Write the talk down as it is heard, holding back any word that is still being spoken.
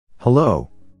Hello.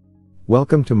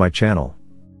 Welcome to my channel.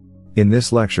 In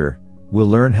this lecture, we'll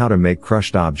learn how to make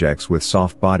crushed objects with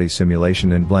soft body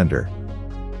simulation in Blender.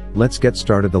 Let's get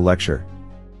started the lecture.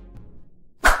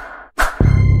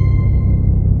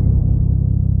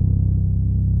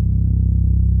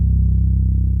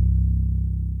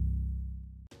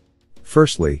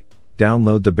 Firstly,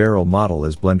 download the barrel model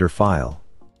as Blender file.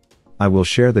 I will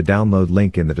share the download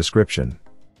link in the description.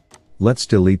 Let's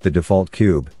delete the default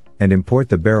cube and import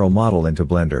the barrel model into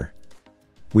Blender.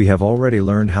 We have already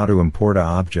learned how to import an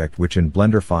object which in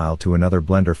Blender file to another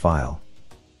Blender file.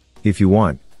 If you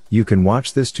want, you can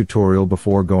watch this tutorial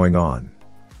before going on.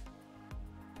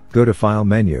 Go to File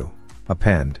menu,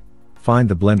 Append, find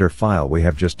the Blender file we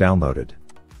have just downloaded.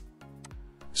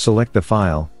 Select the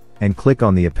file, and click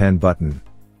on the Append button.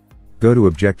 Go to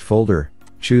Object folder,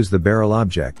 choose the barrel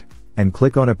object, and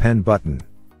click on Append button.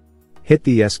 Hit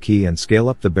the S key and scale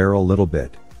up the barrel little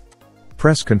bit.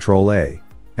 Press Ctrl A,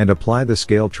 and apply the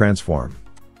scale transform.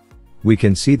 We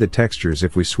can see the textures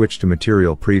if we switch to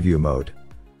material preview mode.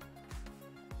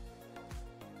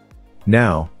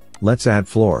 Now, let's add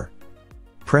floor.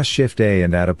 Press Shift A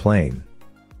and add a plane.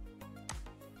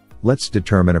 Let's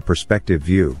determine a perspective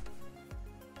view.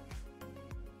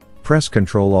 Press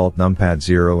Ctrl Alt Numpad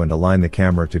 0 and align the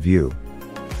camera to view.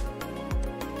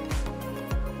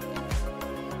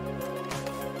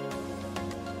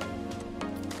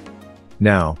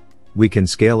 Now, we can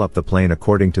scale up the plane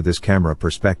according to this camera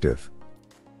perspective.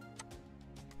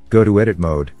 Go to Edit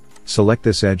mode, select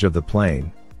this edge of the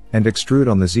plane, and extrude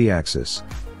on the Z-axis.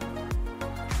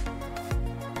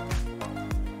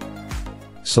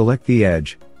 Select the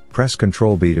edge, press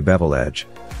Ctrl B to bevel edge.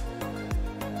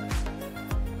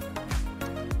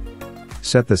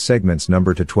 Set the segment's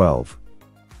number to 12.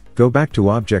 Go back to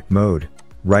Object mode,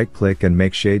 right-click and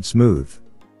make Shade Smooth.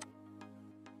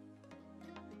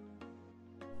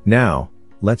 Now,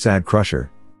 let's add Crusher.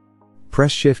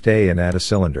 Press Shift A and add a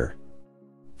cylinder.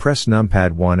 Press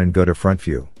Numpad 1 and go to Front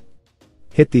View.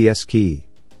 Hit the S key,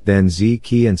 then Z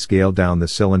key and scale down the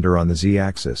cylinder on the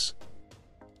Z-axis.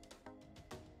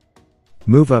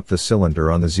 Move up the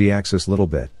cylinder on the Z-axis little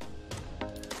bit.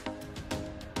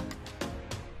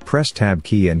 Press Tab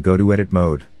key and go to Edit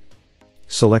mode.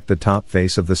 Select the top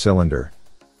face of the cylinder.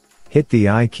 Hit the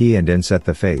I key and inset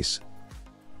the face.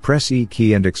 Press E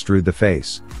key and extrude the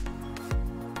face.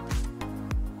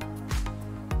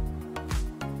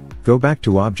 Go back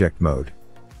to Object mode.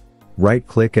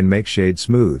 Right-click and make Shade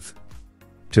Smooth.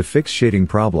 To fix shading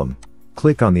problem,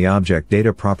 click on the Object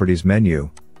Data Properties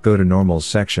menu, go to Normals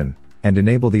section, and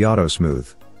enable the Auto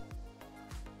Smooth.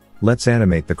 Let's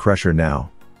animate the Crusher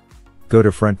now. Go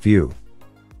to Front View.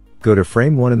 Go to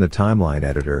Frame 1 in the Timeline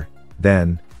Editor,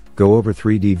 then, go over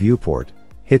 3D Viewport,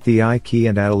 hit the I key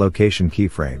and add a location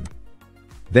keyframe.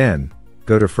 Then,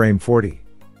 go to Frame 40.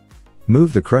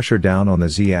 Move the Crusher down on the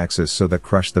Z-axis so that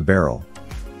crush the barrel.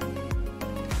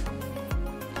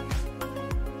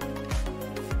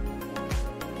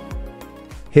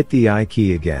 Hit the I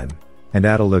key again, and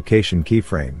add a location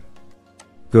keyframe.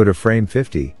 Go to Frame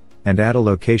 50, and add a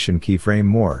location keyframe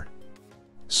more.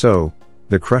 So,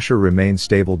 the Crusher remains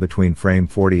stable between frame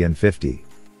 40 and 50.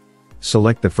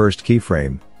 Select the first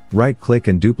keyframe, right-click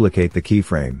and duplicate the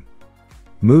keyframe.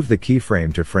 Move the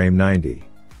keyframe to frame 90.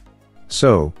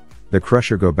 So, the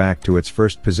Crusher go back to its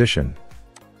first position.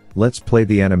 Let's play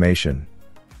the animation.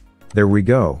 There we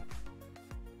go.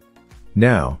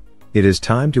 Now, it is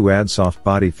time to add soft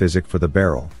body physics for the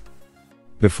barrel.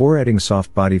 Before adding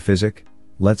soft body physics,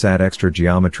 let's add extra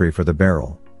geometry for the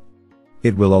barrel.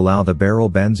 It will allow the barrel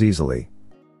bends easily.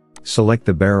 Select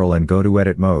the barrel and go to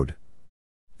Edit mode.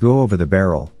 Go over the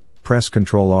barrel, press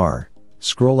Ctrl R,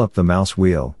 scroll up the mouse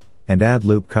wheel, and add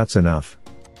loop cuts enough.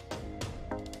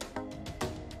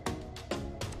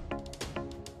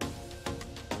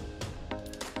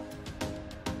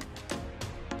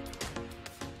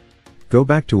 Go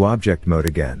back to Object mode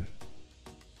again.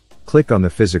 Click on the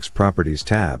Physics Properties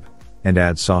tab, and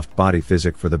add soft body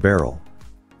physics for the barrel.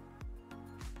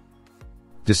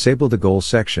 Disable the Goal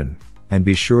section, and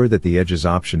be sure that the Edges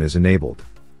option is enabled.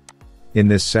 In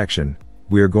this section,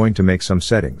 we are going to make some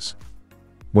settings.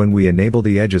 When we enable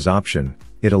the Edges option,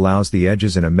 it allows the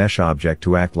edges in a mesh object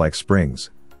to act like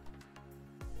springs.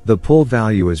 The pull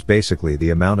value is basically the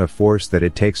amount of force that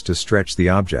it takes to stretch the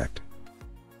object.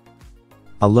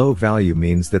 A low value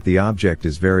means that the object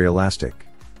is very elastic.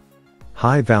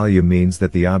 High value means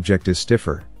that the object is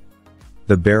stiffer.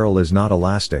 The barrel is not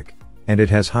elastic, and it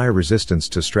has high resistance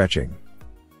to stretching.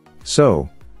 So,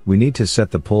 we need to set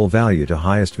the pull value to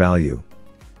highest value.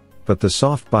 but the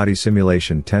soft body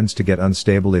simulation tends to get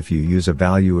unstable if you use a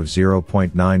value of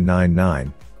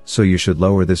 0.999, so you should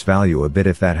lower this value a bit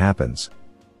if that happens.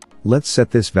 Let's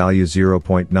set this value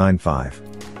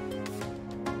 0.95.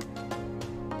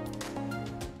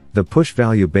 The push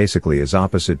value basically is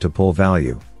opposite to pull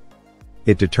value.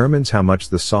 It determines how much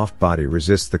the soft body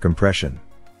resists the compression.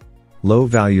 Low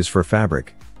values for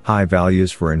fabric, high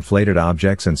values for inflated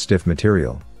objects and stiff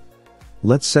material.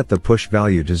 Let's set the push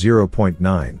value to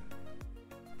 0.9.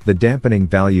 The dampening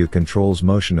value controls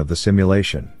motion of the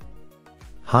simulation.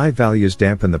 High values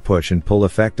dampen the push and pull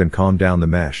effect and calm down the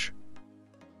mesh.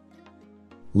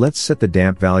 Let's set the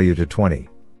damp value to 20.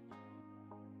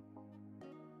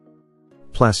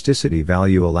 Plasticity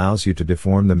value allows you to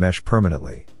deform the mesh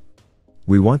permanently.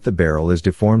 We want the barrel is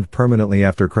deformed permanently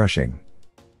after crushing.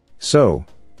 So,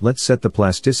 let's set the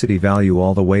plasticity value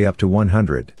all the way up to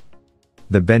 100.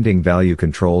 The bending value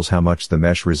controls how much the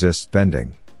mesh resists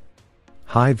bending.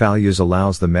 High values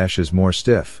allows the mesh is more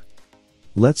stiff.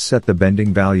 Let's set the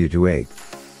bending value to 8.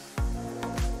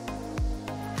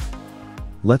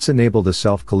 Let's enable the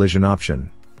self-collision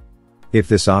option. If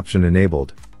this option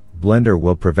enabled, Blender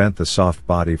will prevent the soft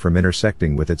body from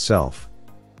intersecting with itself.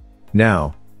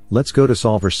 Now, let's go to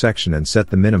Solver section and set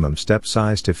the minimum step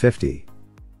size to 50.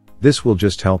 This will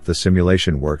just help the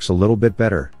simulation works a little bit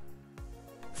better.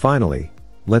 Finally,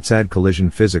 let's add collision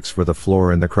physics for the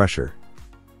floor and the crusher.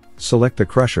 Select the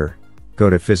crusher, go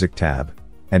to Physics tab,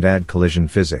 and add collision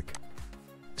physics.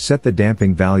 Set the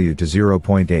damping value to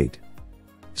 0.8.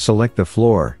 Select the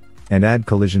floor, and add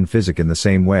collision physics in the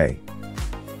same way.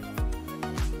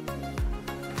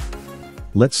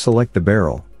 Let's select the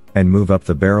barrel, and move up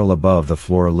the barrel above the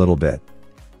floor a little bit.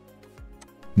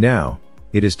 Now,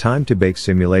 it is time to bake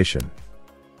simulation.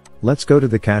 Let's go to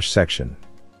the cache section.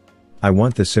 I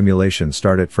want the simulation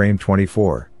start at frame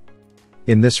 24.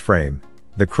 In this frame,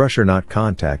 the crusher not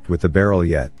contact with the barrel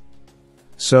yet.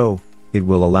 So, it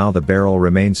will allow the barrel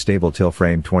remain stable till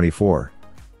frame 24.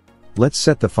 Let's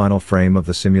set the final frame of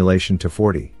the simulation to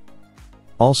 40.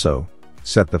 Also,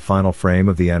 set the final frame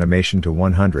of the animation to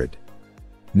 100.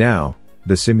 Now,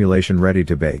 the simulation ready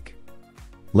to bake.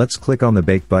 Let's click on the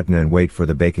bake button and wait for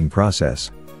the baking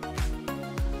process.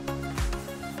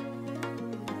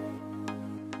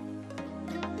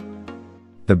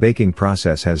 The baking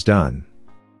process has done.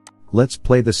 Let's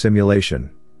play the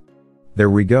simulation. There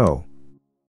we go.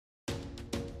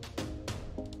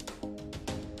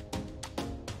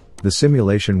 The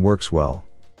simulation works well.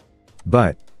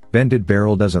 But, bended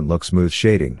barrel doesn't look smooth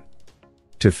shading.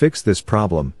 To fix this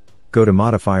problem, go to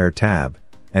Modifier tab,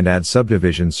 and add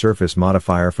Subdivision Surface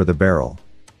Modifier for the barrel.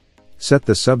 Set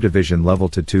the subdivision level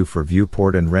to 2 for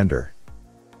viewport and render.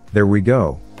 There we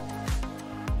go.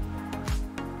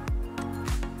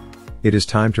 It is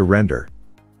time to render.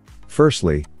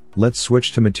 Firstly, let's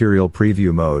switch to Material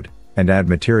Preview mode, and add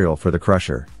material for the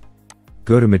crusher.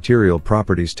 Go to Material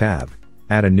Properties tab,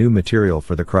 add a new material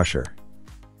for the crusher.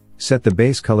 Set the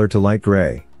base color to light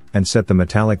gray, and set the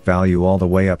metallic value all the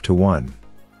way up to 1.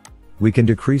 We can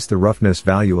decrease the roughness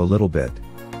value a little bit.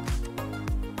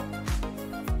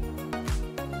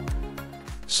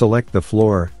 Select the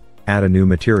floor, add a new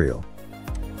material.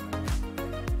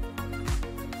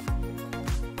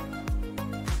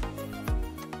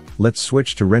 Let's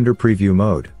switch to Render Preview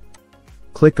mode.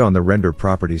 Click on the Render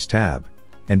Properties tab,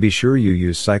 and be sure you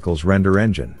use Cycles Render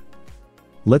Engine.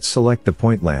 Let's select the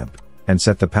point lamp, and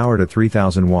set the power to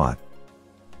 3000 watt.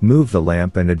 Move the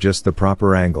lamp and adjust the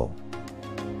proper angle.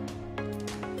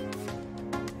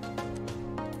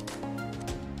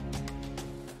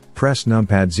 Press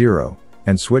numpad 0,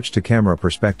 and switch to camera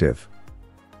perspective.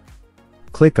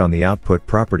 Click on the Output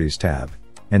Properties tab,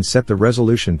 and set the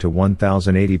resolution to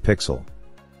 1080 pixel.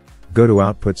 Go to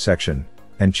Output section,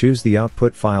 and choose the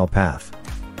output file path.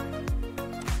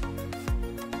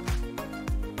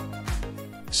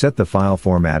 Set the file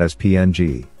format as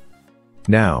PNG.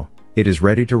 Now, it is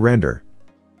ready to render.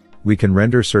 We can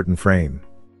render certain frame.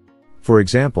 For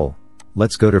example,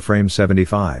 let's go to frame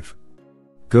 75.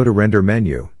 Go to Render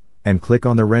menu, and click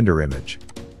on the render image.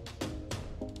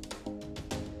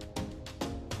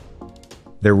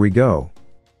 There we go.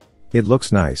 It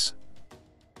looks nice.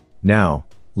 Now,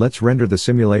 let's render the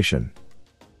simulation.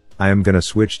 I am gonna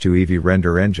switch to Eevee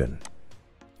Render Engine.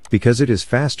 Because it is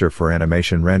faster for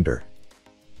animation render.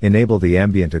 Enable the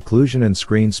ambient occlusion and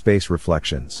screen space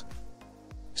reflections.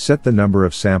 Set the number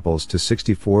of samples to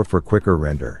 64 for quicker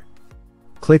render.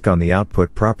 Click on the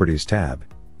Output Properties tab,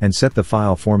 and set the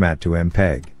file format to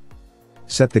MPEG.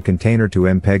 Set the container to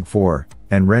MPEG-4,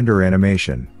 and render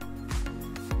animation.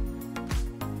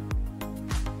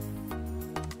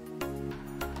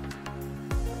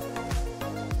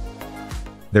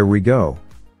 There we go.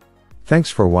 Thanks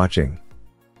for watching.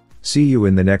 See you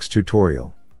in the next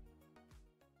tutorial.